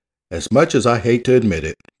As much as I hate to admit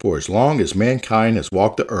it, for as long as mankind has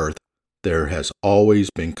walked the earth, there has always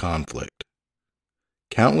been conflict.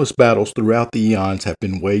 Countless battles throughout the eons have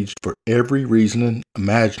been waged for every reason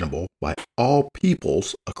imaginable by all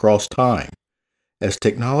peoples across time. As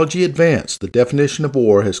technology advanced, the definition of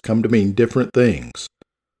war has come to mean different things.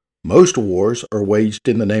 Most wars are waged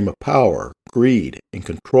in the name of power, greed, and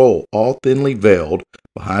control, all thinly veiled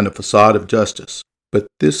behind a facade of justice. But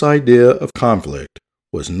this idea of conflict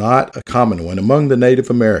was not a common one among the Native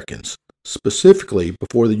Americans, specifically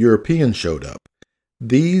before the Europeans showed up.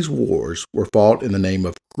 These wars were fought in the name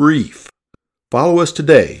of grief. Follow us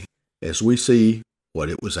today as we see what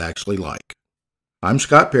it was actually like. I'm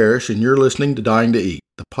Scott Parrish, and you're listening to Dying to Eat,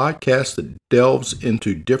 the podcast that delves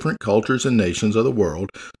into different cultures and nations of the world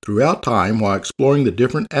throughout time while exploring the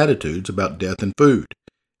different attitudes about death and food.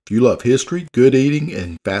 If you love history, good eating,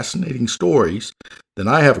 and fascinating stories, then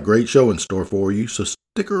I have a great show in store for you, so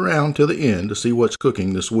stick around till the end to see what's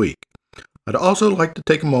cooking this week. I'd also like to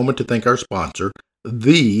take a moment to thank our sponsor,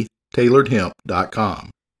 thetailoredhemp.com.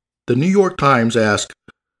 The New York Times asked,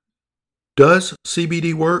 "Does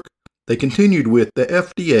CBD work?" They continued with the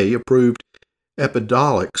FDA-approved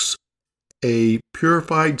Epidiolex, a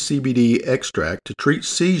purified CBD extract to treat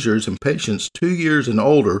seizures in patients 2 years and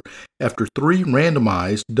older after 3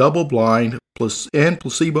 randomized, double-blind, and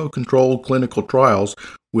placebo-controlled clinical trials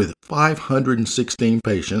with 516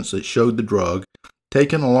 patients that showed the drug,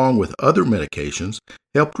 taken along with other medications,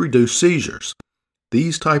 helped reduce seizures.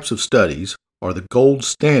 These types of studies are the gold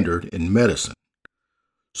standard in medicine.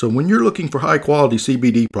 So when you're looking for high-quality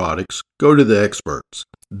CBD products, go to the experts,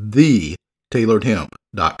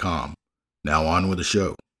 thetailoredhemp.com. Now on with the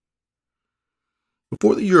show.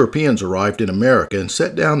 Before the Europeans arrived in America and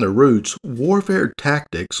set down their roots, warfare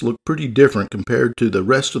tactics looked pretty different compared to the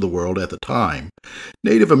rest of the world at the time.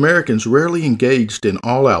 Native Americans rarely engaged in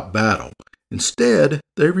all-out battle. Instead,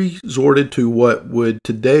 they resorted to what would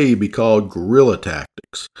today be called guerrilla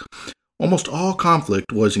tactics. Almost all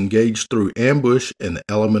conflict was engaged through ambush and the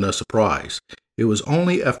element of surprise. It was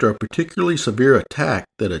only after a particularly severe attack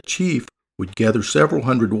that a chief would gather several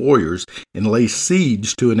hundred warriors and lay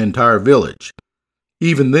siege to an entire village.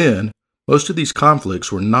 Even then, most of these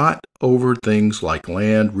conflicts were not over things like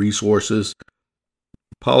land, resources,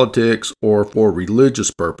 politics, or for religious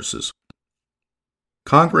purposes.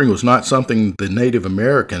 Conquering was not something the Native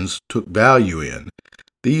Americans took value in.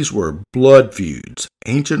 These were blood feuds,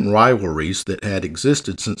 ancient rivalries that had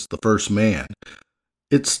existed since the first man.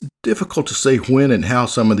 It's difficult to say when and how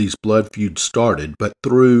some of these blood feuds started, but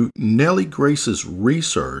through Nellie Grace's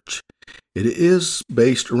research, it is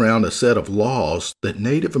based around a set of laws that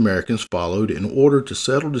Native Americans followed in order to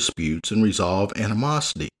settle disputes and resolve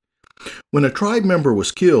animosity. When a tribe member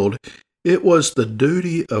was killed, it was the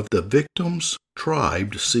duty of the victim's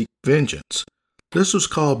tribe to seek vengeance. This was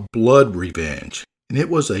called blood revenge, and it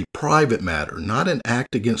was a private matter, not an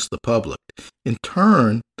act against the public. In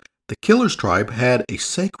turn, the killer's tribe had a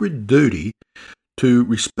sacred duty to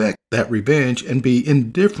respect that revenge and be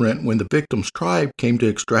indifferent when the victim's tribe came to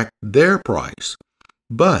extract their price.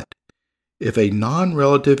 But if a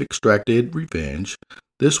non-relative extracted revenge,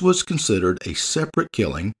 this was considered a separate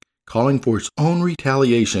killing, calling for its own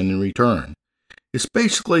retaliation in return. It's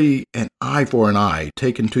basically an eye for an eye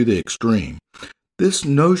taken to the extreme. This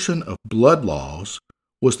notion of blood laws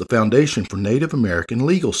was the foundation for Native American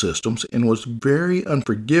legal systems and was very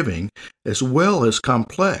unforgiving as well as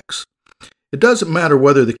complex. It doesn't matter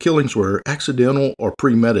whether the killings were accidental or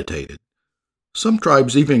premeditated. Some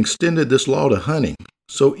tribes even extended this law to hunting,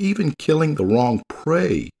 so even killing the wrong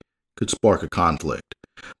prey could spark a conflict.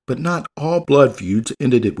 But not all blood feuds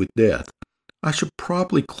ended it with death. I should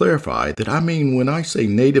probably clarify that I mean when I say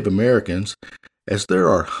Native Americans, as there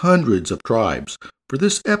are hundreds of tribes. For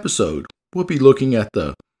this episode, we'll be looking at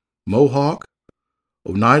the Mohawk,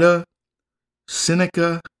 Oneida,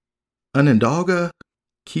 Seneca, Onondaga,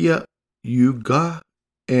 Cayuga,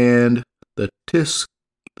 and the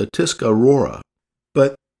Tuscarora.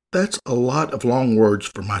 But that's a lot of long words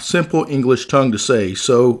for my simple English tongue to say,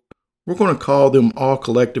 so we're going to call them all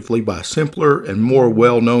collectively by a simpler and more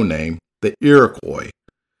well-known name, the Iroquois.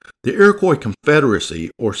 The Iroquois Confederacy,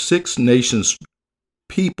 or Six Nations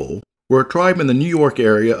people, were a tribe in the New York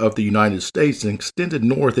area of the United States and extended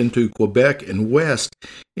north into Quebec and west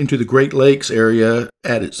into the Great Lakes area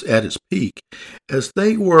at its peak. As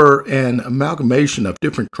they were an amalgamation of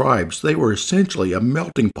different tribes, they were essentially a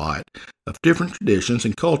melting pot of different traditions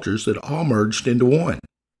and cultures that all merged into one.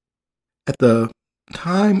 At the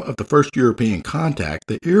time of the first European contact,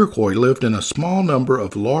 the Iroquois lived in a small number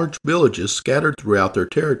of large villages scattered throughout their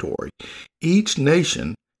territory. Each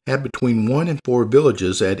nation had between 1 and 4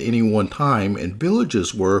 villages at any one time, and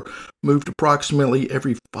villages were moved approximately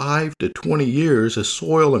every 5 to 20 years as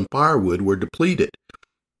soil and firewood were depleted.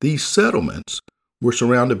 These settlements were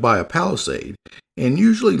surrounded by a palisade and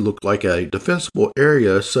usually looked like a defensible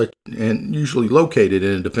area, and usually located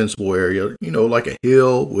in a defensible area, like a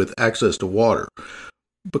hill with access to water.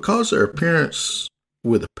 Because their appearance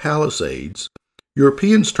with palisades,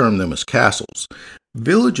 Europeans termed them as castles.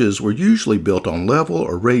 Villages were usually built on level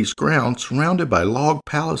or raised ground surrounded by log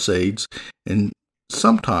palisades, and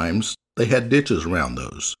sometimes they had ditches around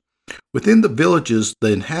those. Within the villages,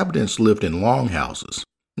 the inhabitants lived in longhouses.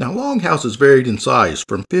 Now, longhouses varied in size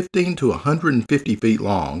from 15 to 150 feet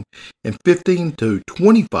long and 15 to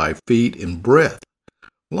 25 feet in breadth.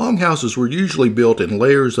 Longhouses were usually built in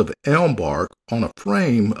layers of elm bark on a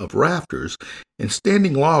frame of rafters and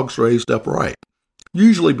standing logs raised upright.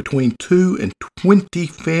 Usually between 2 and 20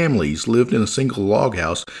 families lived in a single log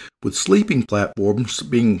house, with sleeping platforms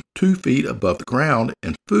being 2 feet above the ground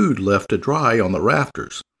and food left to dry on the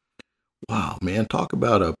rafters. Wow, man, talk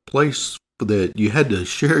about a place that you had to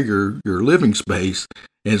share your living space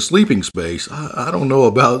and sleeping space. I don't know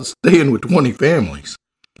about staying with 20 families.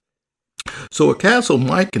 So a castle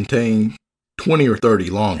might contain 20 or 30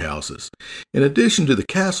 longhouses. In addition to the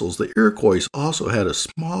castles, the Iroquois also had a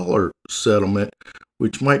smaller settlement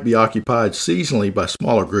which might be occupied seasonally by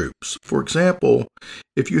smaller groups. For example,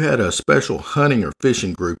 if you had a special hunting or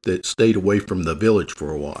fishing group that stayed away from the village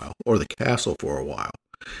for a while, or the castle for a while.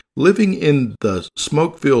 Living in the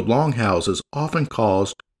smoke-filled longhouses often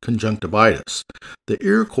caused conjunctivitis. The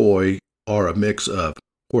Iroquois are a mix of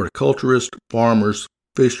horticulturists, farmers,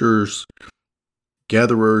 fishers,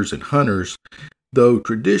 gatherers, and hunters, though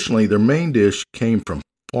traditionally their main dish came from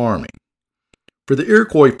farming. For the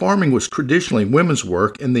Iroquois, farming was traditionally women's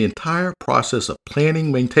work, and the entire process of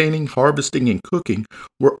planting, maintaining, harvesting, and cooking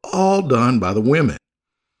were all done by the women.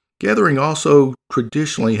 Gathering also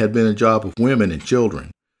traditionally had been a job of women and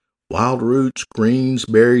children. Wild roots, greens,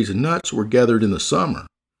 berries, and nuts were gathered in the summer.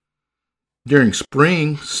 During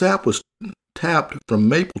spring, sap was tapped from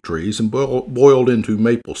maple trees and boiled into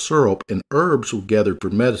maple syrup, and herbs were gathered for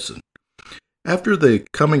medicine. After the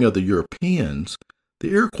coming of the Europeans,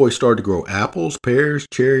 the Iroquois started to grow apples, pears,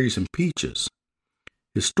 cherries, and peaches.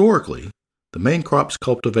 Historically, the main crops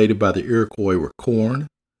cultivated by the Iroquois were corn,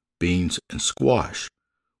 beans, and squash,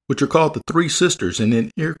 which are called the Three Sisters, and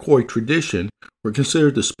in Iroquois tradition were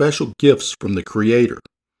considered the special gifts from the Creator.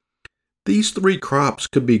 These three crops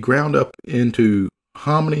could be ground up into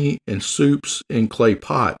hominy and soups in clay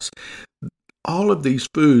pots. All of these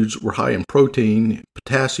foods were high in protein,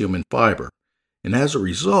 potassium, and fiber, and as a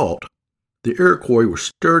result, the Iroquois were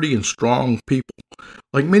sturdy and strong people.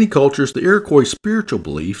 Like many cultures, the Iroquois' spiritual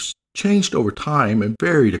beliefs changed over time and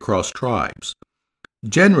varied across tribes.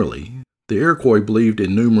 Generally, the Iroquois believed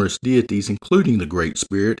in numerous deities, including the Great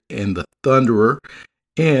Spirit and the Thunderer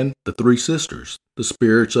and the Three Sisters, the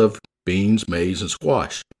spirits of beans, maize, and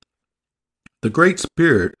squash. The Great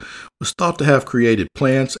Spirit was thought to have created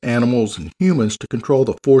plants, animals, and humans to control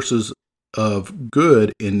the forces of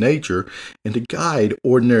good in nature and to guide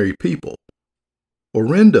ordinary people.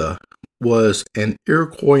 Orinda was an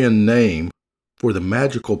Iroquoian name for the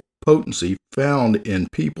magical potency found in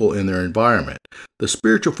people and their environment, the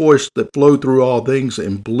spiritual force that flowed through all things,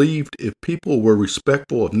 and believed if people were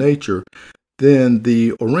respectful of nature, then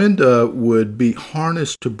the Orinda would be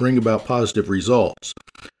harnessed to bring about positive results.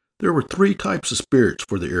 There were 3 types of spirits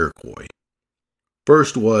for the Iroquois.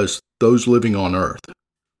 First was those living on earth.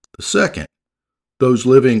 The second, those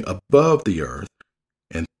living above the earth.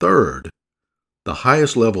 And third, the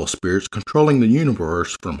highest level of spirits controlling the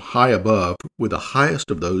universe from high above, with the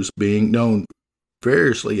highest of those being known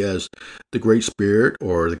variously as the Great Spirit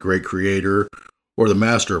or the Great Creator or the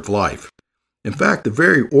Master of Life. In fact, the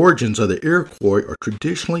very origins of the Iroquois are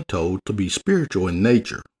traditionally told to be spiritual in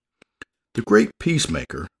nature. The Great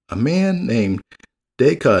Peacemaker, a man named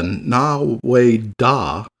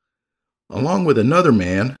Dekanaway-Da, along with another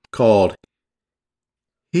man called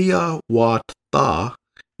Hiawatha,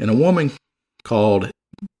 and a woman called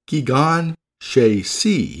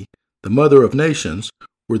Gigan-She-Si, the Mother of Nations,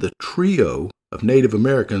 were the trio of Native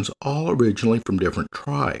Americans, all originally from different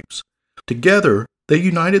tribes. Together, they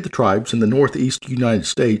united the tribes in the northeast United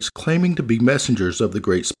States, claiming to be messengers of the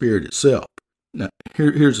Great Spirit itself. Now,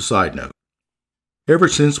 here's a side note. Ever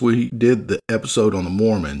since we did the episode on the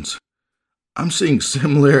Mormons, I'm seeing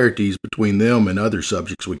similarities between them and other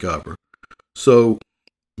subjects we cover. So,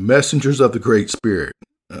 messengers of the Great Spirit.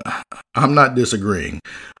 I'm not disagreeing.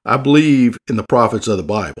 I believe in the prophets of the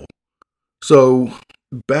Bible. So,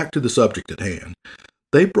 back to the subject at hand.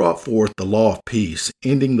 They brought forth the law of peace,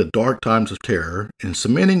 ending the dark times of terror and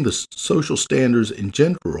cementing the social standards and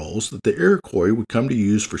gender roles that the Iroquois would come to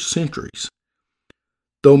use for centuries.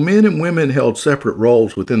 Though men and women held separate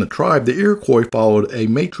roles within the tribe, the Iroquois followed a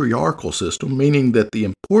matriarchal system, meaning that the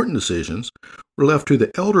important decisions were left to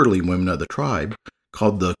the elderly women of the tribe,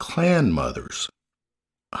 called the clan mothers.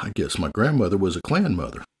 I guess my grandmother was a clan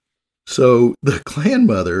mother. So the clan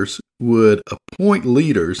mothers would appoint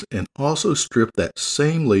leaders and also strip that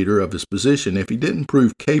same leader of his position if he didn't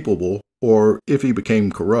prove capable or if he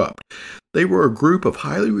became corrupt. They were a group of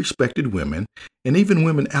highly respected women, and even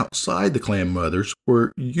women outside the clan mothers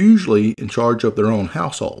were usually in charge of their own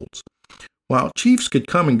households. While chiefs could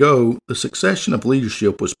come and go, the succession of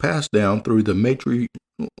leadership was passed down through the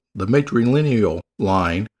matrilineal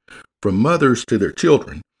line from mothers to their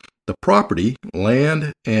children. The property,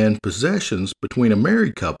 land, and possessions between a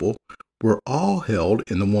married couple were all held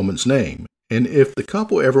in the woman's name, and if the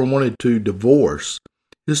couple ever wanted to divorce,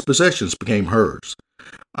 his possessions became hers.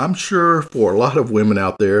 I'm sure for a lot of women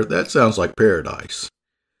out there, that sounds like paradise.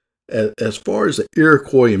 As far as the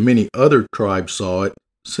Iroquois and many other tribes saw it,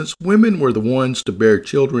 since women were the ones to bear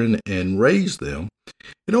children and raise them,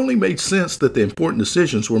 it only made sense that the important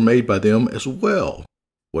decisions were made by them as well.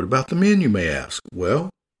 What about the men, you may ask?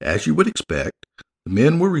 Well, as you would expect, the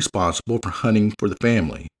men were responsible for hunting for the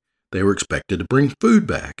family. They were expected to bring food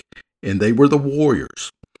back, and they were the warriors,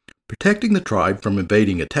 protecting the tribe from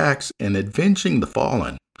invading attacks and avenging the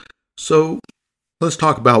fallen. So, let's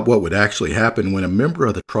talk about what would actually happen when a member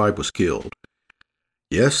of the tribe was killed.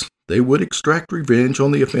 Yes, they would extract revenge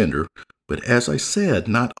on the offender, but as I said,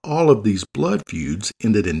 not all of these blood feuds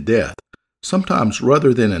ended in death. Sometimes,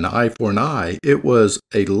 rather than an eye for an eye, it was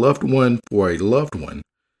a loved one for a loved one.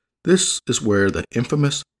 This is where the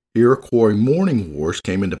infamous Iroquois mourning wars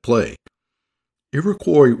came into play.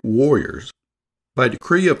 Iroquois warriors, by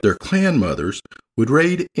decree of their clan mothers, would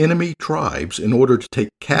raid enemy tribes in order to take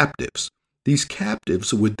captives. These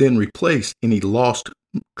captives would then replace any lost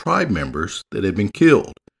tribe members that had been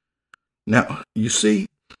killed. Now, you see,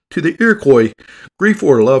 to the Iroquois, grief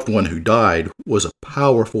for a loved one who died was a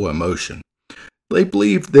powerful emotion. They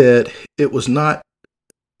believed that it was not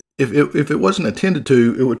If it wasn't attended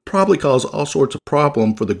to, it would probably cause all sorts of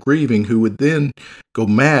problem for the grieving, who would then go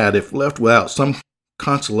mad if left without some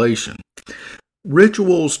consolation.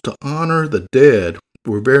 Rituals to honor the dead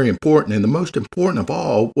were very important, and the most important of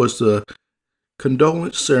all was the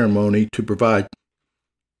condolence ceremony to provide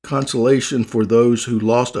consolation for those who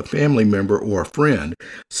lost a family member or a friend.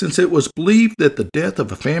 Since it was believed that the death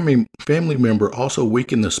of a family member also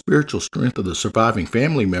weakened the spiritual strength of the surviving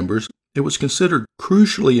family members, it was considered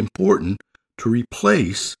crucially important to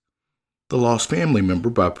replace the lost family member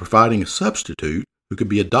by providing a substitute who could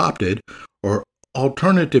be adopted or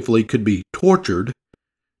alternatively could be tortured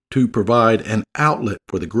to provide an outlet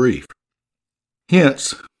for the grief.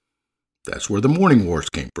 Hence, that's where the mourning wars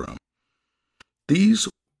came from. These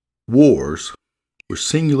wars were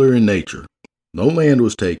singular in nature. No land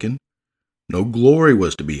was taken. No glory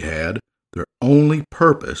was to be had. Their only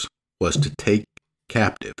purpose was to take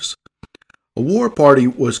captives. A war party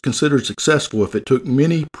was considered successful if it took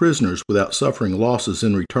many prisoners without suffering losses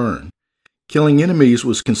in return. Killing enemies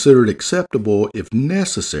was considered acceptable if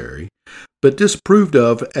necessary, but disapproved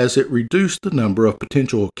of as it reduced the number of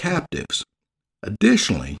potential captives.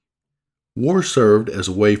 Additionally, war served as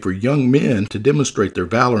a way for young men to demonstrate their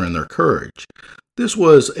valor and their courage. This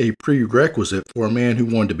was a prerequisite for a man who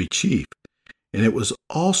wanted to be chief, and it was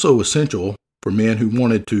also essential for men who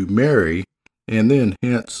wanted to marry and then,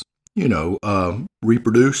 hence,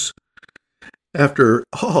 reproduce. After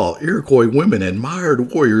all, Iroquois women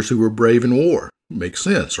admired warriors who were brave in war. Makes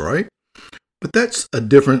sense, right? But that's a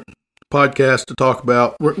different podcast to talk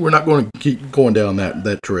about. We're not going to keep going down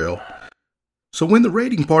that trail. So when the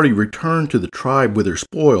raiding party returned to the tribe with their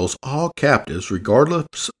spoils, all captives,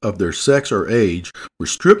 regardless of their sex or age, were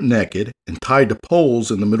stripped naked and tied to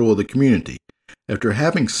poles in the middle of the community. After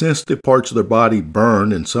having sensitive parts of their body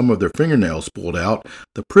burned and some of their fingernails pulled out,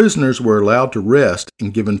 the prisoners were allowed to rest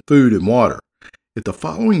and given food and water. If the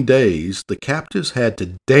following days, the captives had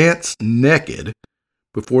to dance naked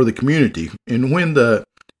before the community, and when the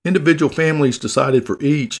individual families decided for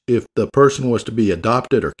each if the person was to be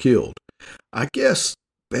adopted or killed. I guess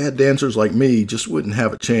bad dancers like me just wouldn't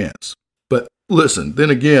have a chance. But listen, then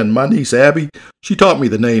again, my niece Abby, she taught me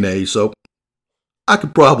the nene, so I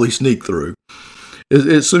could probably sneak through.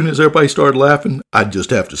 As soon as everybody started laughing, I'd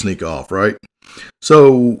just have to sneak off, right?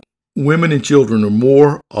 So women and children are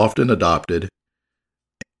more often adopted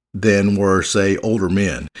than were, say, older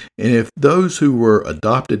men. And if those who were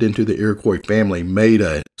adopted into the Iroquois family made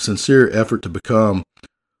a sincere effort to become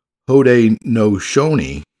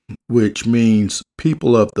Haudenosaunee, which means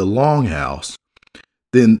people of the Longhouse,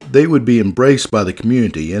 then they would be embraced by the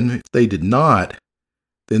community, and if they did not,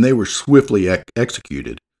 then they were swiftly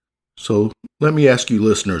executed. So let me ask you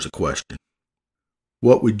listeners a question.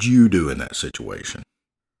 What would you do in that situation?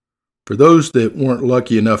 For those that weren't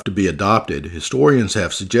lucky enough to be adopted, historians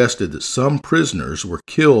have suggested that some prisoners were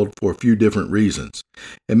killed for a few different reasons.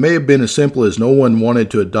 It may have been as simple as no one wanted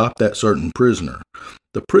to adopt that certain prisoner.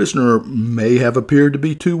 The prisoner may have appeared to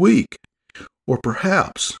be too weak, or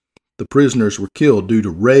perhaps the prisoners were killed due to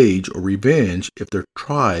rage or revenge if their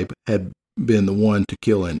tribe had been the one to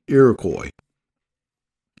kill an Iroquois.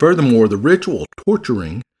 Furthermore, the ritual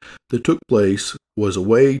torturing that took place was a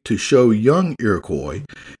way to show young Iroquois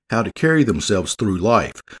how to carry themselves through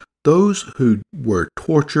life. Those who were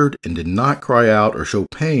tortured and did not cry out or show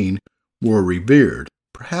pain were revered,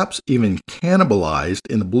 perhaps even cannibalized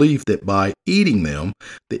in the belief that by eating them,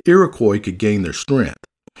 the Iroquois could gain their strength.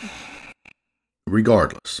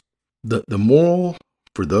 Regardless, the moral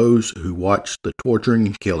for those who watched the torturing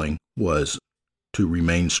and killing was to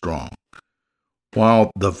remain strong.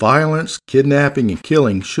 While the violence, kidnapping, and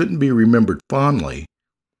killing shouldn't be remembered fondly,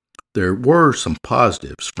 there were some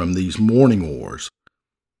positives from these mourning wars.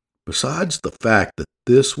 Besides the fact that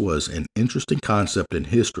this was an interesting concept in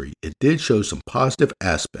history, it did show some positive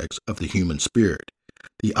aspects of the human spirit.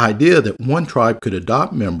 The idea that one tribe could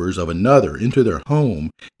adopt members of another into their home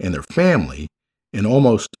and their family in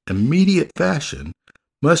almost immediate fashion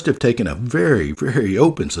must have taken a very, very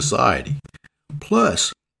open society.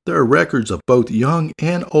 Plus, there are records of both young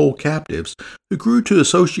and old captives who grew to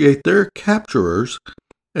associate their capturers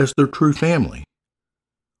as their true family.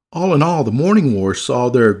 All in all, the Mourning Wars saw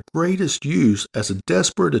their greatest use as a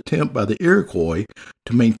desperate attempt by the Iroquois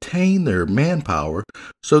to maintain their manpower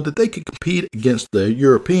so that they could compete against the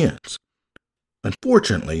Europeans.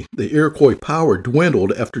 Unfortunately, the Iroquois power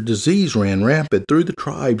dwindled after disease ran rampant through the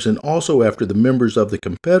tribes and also after the members of the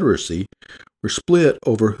Confederacy were split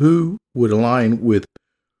over who would align with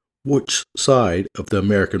which side of the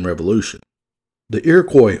American Revolution. The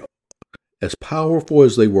Iroquois, as powerful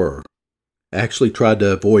as they were, actually tried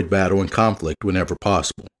to avoid battle and conflict whenever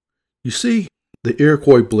possible. You see, the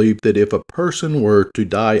Iroquois believed that if a person were to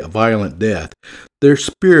die a violent death, their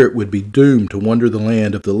spirit would be doomed to wander the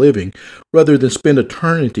land of the living rather than spend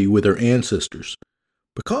eternity with their ancestors.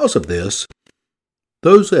 Because of this,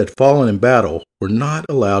 those that had fallen in battle were not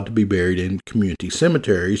allowed to be buried in community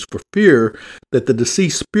cemeteries for fear that the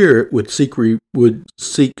deceased spirit would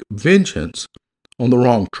seek vengeance on the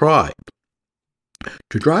wrong tribe.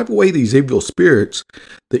 To drive away these evil spirits,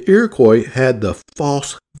 the Iroquois had the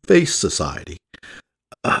False Face Society.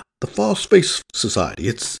 The False Face Society,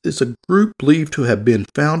 it's a group believed to have been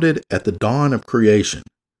founded at the dawn of creation.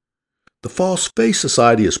 The False Face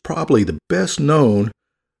Society is probably the best known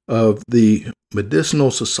of the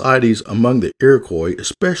medicinal societies among the Iroquois,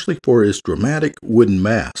 especially for its dramatic wooden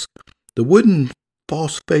mask. The wooden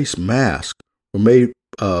false face masks were made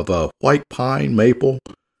of white pine, maple,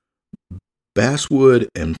 basswood,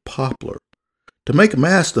 and poplar. To make a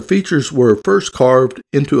mask, the features were first carved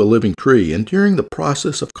into a living tree, and during the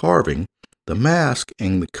process of carving the mask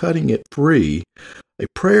and cutting it free, a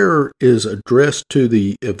prayer is addressed to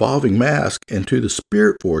the evolving mask and to the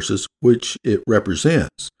spirit forces which it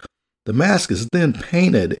represents. The mask is then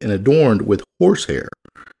painted and adorned with horsehair.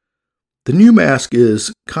 The new mask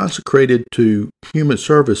is consecrated to human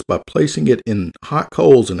service by placing it in hot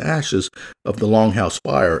coals and ashes of the Longhouse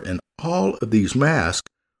fire, and all of these masks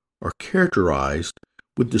are characterized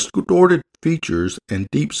with distorted features and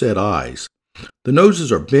deep-set eyes. The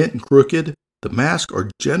noses are bent and crooked. The masks are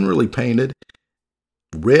generally painted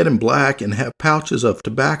red and black and have pouches of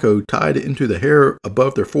tobacco tied into the hair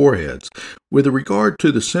above their foreheads. With regard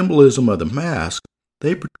to the symbolism of the mask,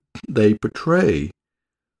 they portray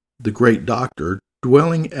the great doctor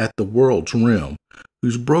dwelling at the world's rim,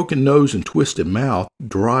 whose broken nose and twisted mouth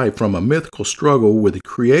derive from a mythical struggle with the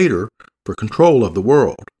Creator for control of the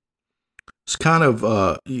world. It's kind of,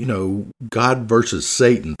 God versus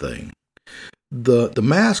Satan thing. The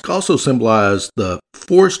mask also symbolized the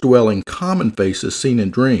forest-dwelling common faces seen in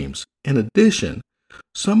dreams. In addition,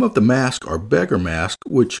 some of the masks are beggar masks,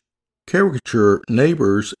 which caricature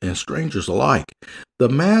neighbors and strangers alike. The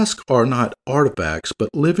masks are not artifacts, but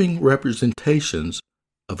living representations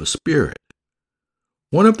of a spirit.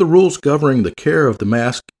 One of the rules governing the care of the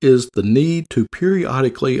mask is the need to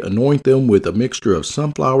periodically anoint them with a mixture of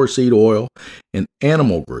sunflower seed oil and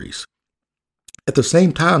animal grease. At the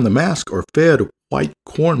same time, the masks are fed white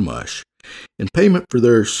corn mush. In payment for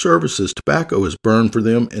their services, tobacco is burned for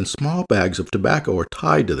them and small bags of tobacco are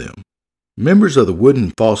tied to them. Members of the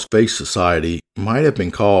Wooden False Face Society might have been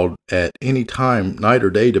called at any time, night or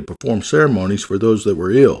day, to perform ceremonies for those that were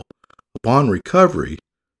ill. Upon recovery,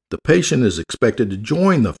 the patient is expected to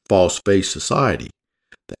join the False Face Society.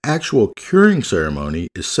 The actual curing ceremony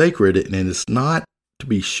is sacred and is not to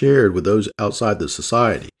be shared with those outside the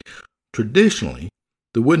society. Traditionally,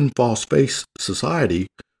 the Wooden False Face Society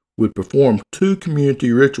would perform 2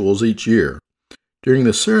 community rituals each year. During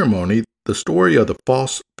the ceremony, the story of the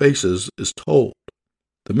false faces is told.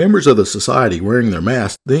 The members of the society, wearing their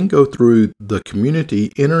masks, then go through the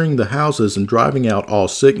community, entering the houses and driving out all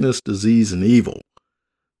sickness, disease, and evil.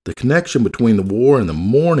 The connection between the war and the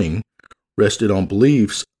mourning rested on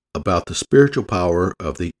beliefs about the spiritual power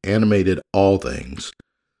of the animated all things,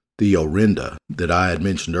 the Orinda, that I had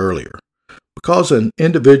mentioned earlier. Because an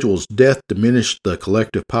individual's death diminished the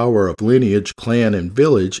collective power of lineage, clan, and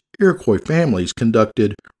village, Iroquois families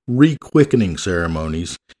conducted requickening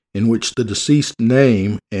ceremonies in which the deceased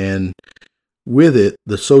name and with it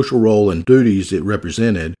the social role and duties it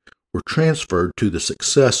represented were transferred to the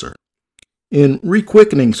successor. In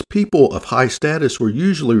requickenings, people of high status were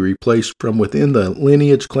usually replaced from within the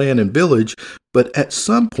lineage, clan, and village, but at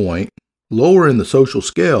some point, lower in the social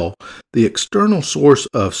scale, the external source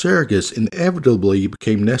of surrogates inevitably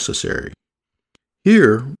became necessary.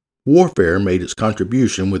 Here, warfare made its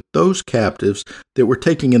contribution with those captives that were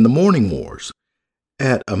taken in the mourning wars.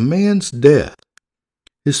 At a man's death,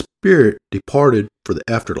 his spirit departed for the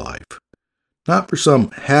afterlife, not for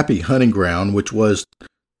some happy hunting ground, which was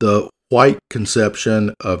the white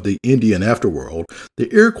conception of the Indian afterworld.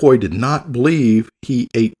 The Iroquois did not believe he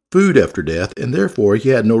ate food after death, and therefore he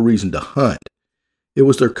had no reason to hunt. It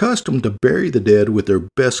was their custom to bury the dead with their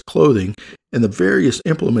best clothing and the various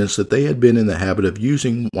implements that they had been in the habit of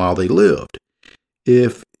using while they lived.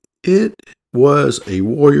 If it was a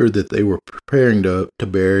warrior that they were preparing to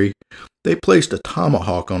bury, they placed a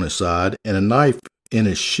tomahawk on his side and a knife in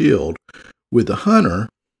his shield. With the hunter,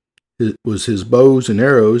 it was his bows and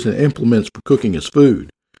arrows and implements for cooking his food.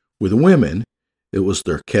 With the women, it was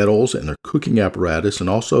their kettles and their cooking apparatus and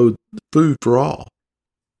also food for all.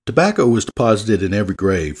 Tobacco was deposited in every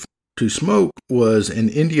grave. To smoke was an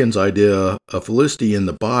Indian's idea of felicity in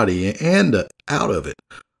the body and out of it.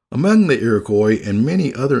 Among the Iroquois and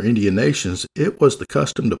many other Indian nations, it was the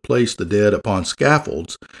custom to place the dead upon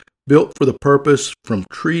scaffolds built for the purpose from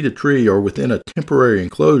tree to tree or within a temporary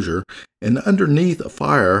enclosure, and underneath a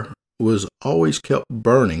fire was always kept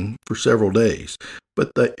burning for several days.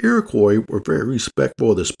 But the Iroquois were very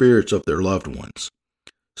respectful of the spirits of their loved ones.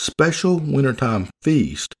 Special wintertime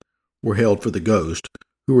feasts were held for the ghosts,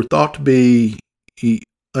 who were thought to be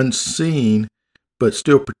unseen but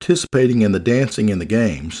still participating in the dancing and the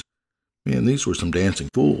games. Man, these were some dancing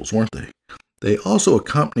fools, weren't they? They also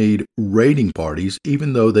accompanied raiding parties,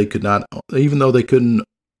 even though they couldn't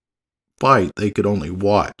fight, they could only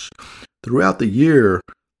watch. Throughout the year,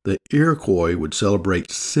 the Iroquois would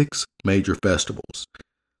celebrate 6 major festivals.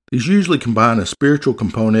 These usually combine a spiritual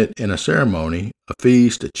component and a ceremony, a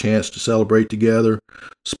feast, a chance to celebrate together,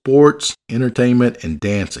 sports, entertainment, and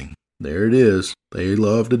dancing. There it is. They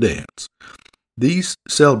love to dance. These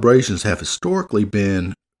celebrations have historically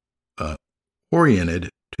been oriented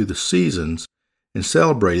to the seasons and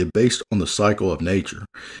celebrated based on the cycle of nature.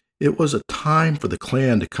 It was a time for the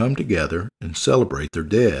clan to come together and celebrate their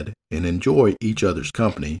dead and enjoy each other's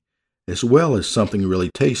company, as well as something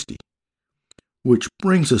really tasty. Which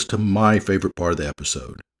brings us to my favorite part of the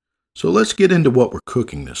episode. So let's get into what we're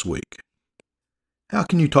cooking this week. How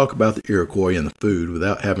can you talk about the Iroquois and the food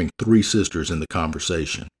without having 3 sisters in the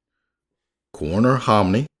conversation? Corn or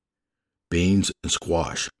hominy, beans, and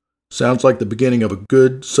squash. Sounds like the beginning of a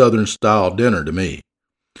good Southern-style dinner to me.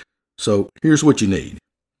 So here's what you need.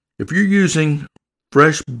 If you're using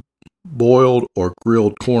fresh boiled or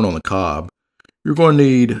grilled corn on the cob, you're going to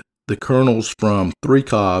need the kernels from 3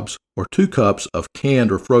 cobs or 2 cups of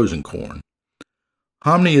canned or frozen corn.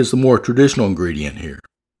 Hominy is the more traditional ingredient here.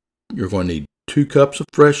 You're going to need 2 cups of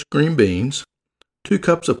fresh green beans, 2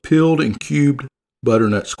 cups of peeled and cubed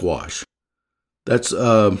butternut squash. That's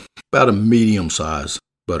about a medium-sized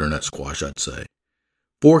butternut squash, I'd say.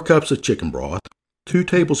 4 cups of chicken broth, 2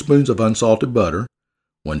 tablespoons of unsalted butter,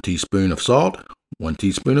 1 teaspoon of salt, 1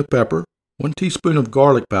 teaspoon of pepper, 1 teaspoon of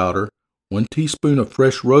garlic powder, 1 teaspoon of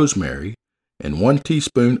fresh rosemary, and 1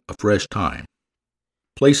 teaspoon of fresh thyme.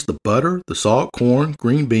 Place the butter, the salt, corn,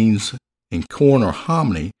 green beans, and corn or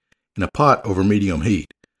hominy in a pot over medium heat.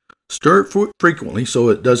 Stir it frequently so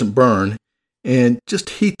it doesn't burn, and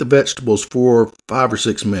just heat the vegetables for 5 or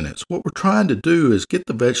 6 minutes. What we're trying to do is get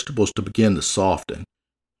the vegetables to begin to soften.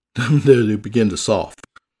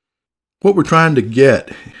 What we're trying to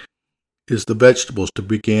get is the vegetables to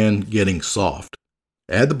begin getting soft.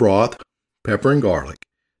 Add the broth, pepper, and garlic.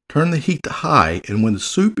 Turn the heat to high, and when the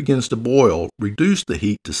soup begins to boil, reduce the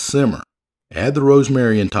heat to simmer. Add the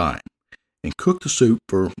rosemary and thyme, and cook the soup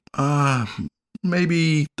for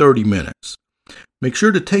maybe 30 minutes. Make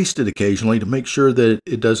sure to taste it occasionally to make sure that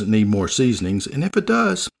it doesn't need more seasonings, and if it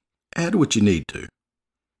does, add what you need to.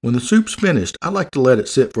 When the soup's finished, I like to let it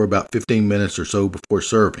sit for about 15 minutes or so before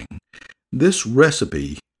serving. This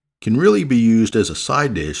recipe can really be used as a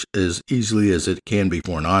side dish as easily as it can be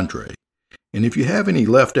for an entree. And if you have any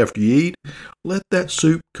left after you eat, let that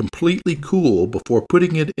soup completely cool before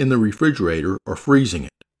putting it in the refrigerator or freezing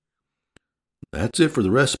it. That's it for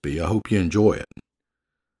the recipe. I hope you enjoy it.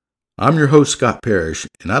 I'm your host, Scott Parrish,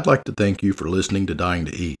 and I'd like to thank you for listening to Dying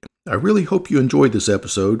to Eat. I really hope you enjoyed this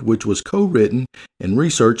episode, which was co-written and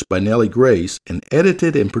researched by Nellie Grace and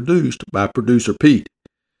edited and produced by producer Pete.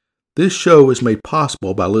 This show is made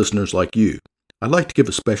possible by listeners like you. I'd like to give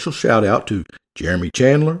a special shout out to Jeremy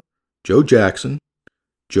Chandler, Joe Jackson,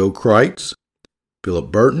 Joe Kreitz,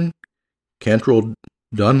 Philip Burton, Cantrell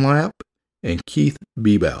Dunlap, and Keith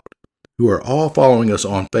Bebout, who are all following us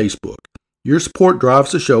on Facebook. Your support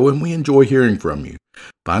drives the show, and we enjoy hearing from you.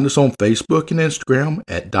 Find us on Facebook and Instagram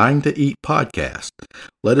at Dying to Eat Podcast.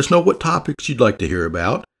 Let us know what topics you'd like to hear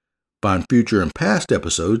about. Find future and past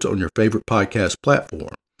episodes on your favorite podcast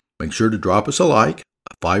platform. Make sure to drop us a like,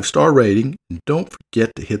 a 5-star rating, and don't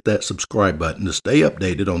forget to hit that subscribe button to stay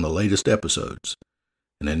updated on the latest episodes.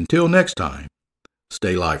 And until next time,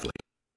 stay lively.